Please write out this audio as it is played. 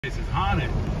This is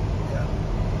haunted. Yeah.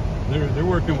 They're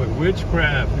working with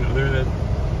witchcraft. You know,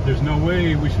 there's no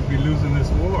way we should be losing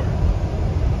this war. I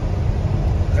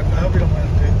hope you don't mind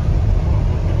it.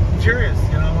 I'm curious,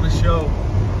 you know, I want to show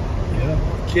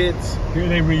kids. Here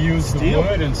they reuse Steel. the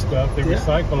wood and stuff. They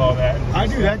recycle all that. I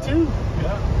do that too.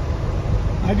 Yeah.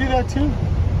 I do that too.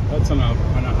 That's on a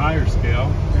higher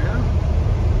scale. Yeah.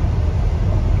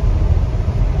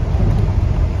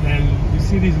 And you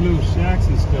see these little shacks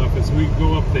and stuff. As we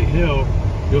go up the hill,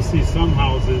 you'll see some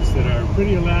houses that are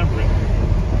pretty elaborate.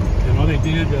 And all they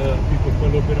did, people put a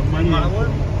little bit of money into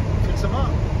them. Fix them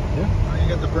up. Yeah. Now you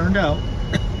got the burned out.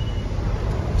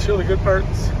 Show the good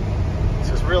parts. It's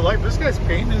just real life. This guy's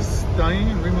painting is dying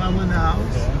and remodeling the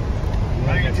house.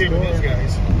 Yeah. I ain't taking these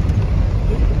guys.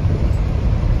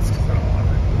 It's 'cause I don't want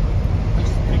it.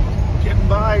 Just getting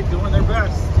by, doing their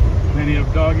best. Many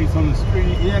of doggies on the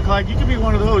street. Yeah, Clyde, you could be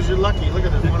one of those. You're lucky. Look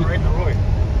at this one right in the road.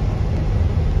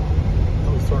 I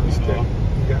was throwing a stick. You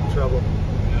got in trouble.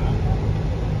 Yeah.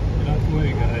 Get out the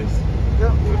way, guys.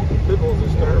 Yeah, pit bulls are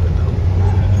starving though.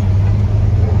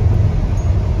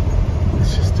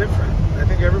 It's just different. I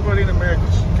think everybody in America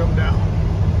should come down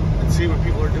and see what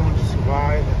people are doing to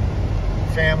survive.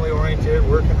 Family oriented,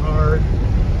 working hard.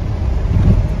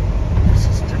 It's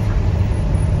just different.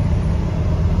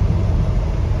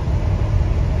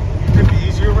 You took the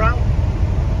easier route?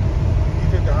 You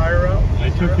took the higher route? I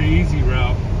took the easy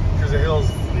route. Because the hills.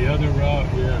 The other route,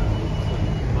 yeah,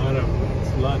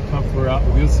 it's a lot tougher out.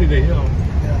 You'll see the hill.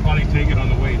 Yeah. Probably take it on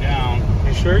the way down.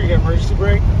 You sure you got emergency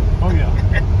brake? Oh yeah.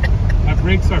 My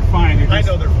brakes are fine. I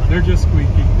know they're fine. They're just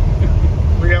squeaky.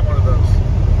 We got one of those.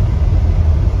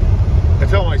 I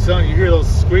tell my son, you hear those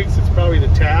squeaks, it's probably the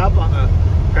tab on the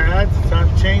pads. It's time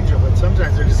to change them, but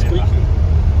sometimes they're just squeaky.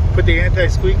 Put the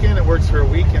anti-squeak in, it works for a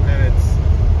week, and then it's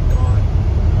gone.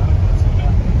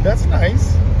 That's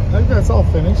nice. I think that's all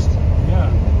finished. Yeah,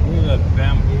 look at that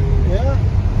bamboo. Yeah.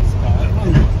 I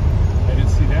didn't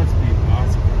see that speed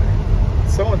bump.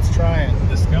 Someone's trying.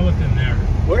 The skeleton there.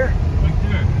 Where? Right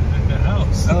there, in the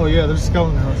house. Oh yeah, there's a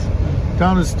skeleton house.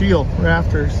 Down to steel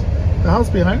rafters. The house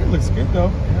behind it looks good though.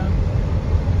 Yeah.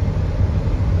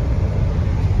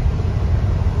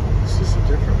 It's just a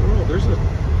different world. There's a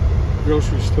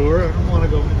grocery store. I don't want to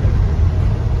go in there.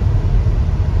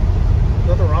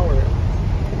 Nothing wrong with it.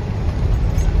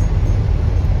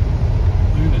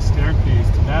 Look at the staircase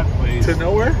to that place. To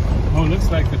nowhere? Oh, it looks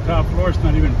like the top floor's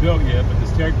not even built yet, but the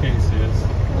staircase is.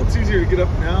 Well, it's easier to get up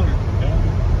and down. Yeah.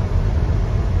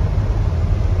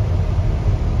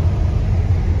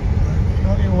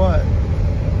 Tell you what.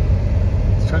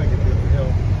 It's trying to get the other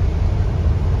hill.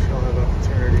 She don't have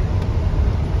opportunity.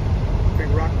 Big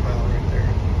rock pile right there.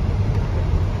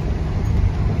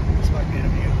 This might be a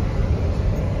view.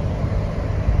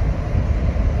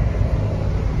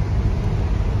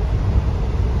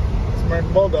 It's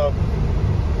American Bulldog.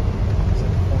 It's in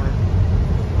the corner.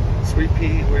 Sweet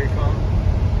pea, where you call it.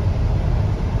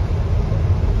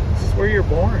 This is where you're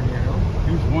born, you know.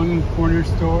 Here's one corner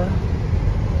store.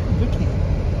 Vicky.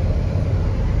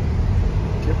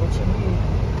 Get what you need.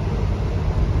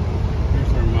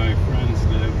 Here's where my friends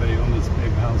live. They own this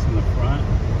big house in the front.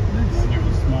 Nice. And there's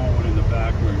a small one in the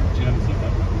back where gyms are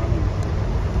up and running.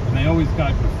 And they always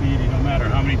got graffiti, no matter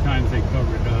how many times they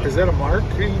cover it up. Is that a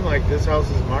marking? Like this house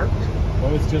is marked?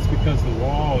 Well, it's just because the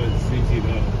wall is easy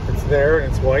to... It's there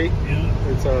and it's white. Yeah.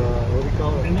 It's what do you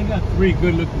call it? And they got three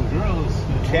good-looking girls.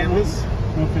 Canvas? I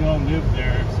don't know if they all live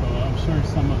there, so I'm sure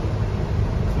some of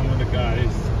the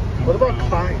guys. What about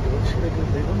Clyde? What should I do?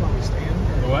 Leave him on the stand?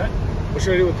 What? What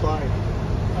should I do with Clyde?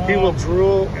 He will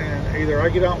drool, and either I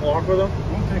get out and walk with him.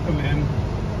 We'll take them in.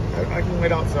 I can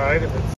wait outside if it's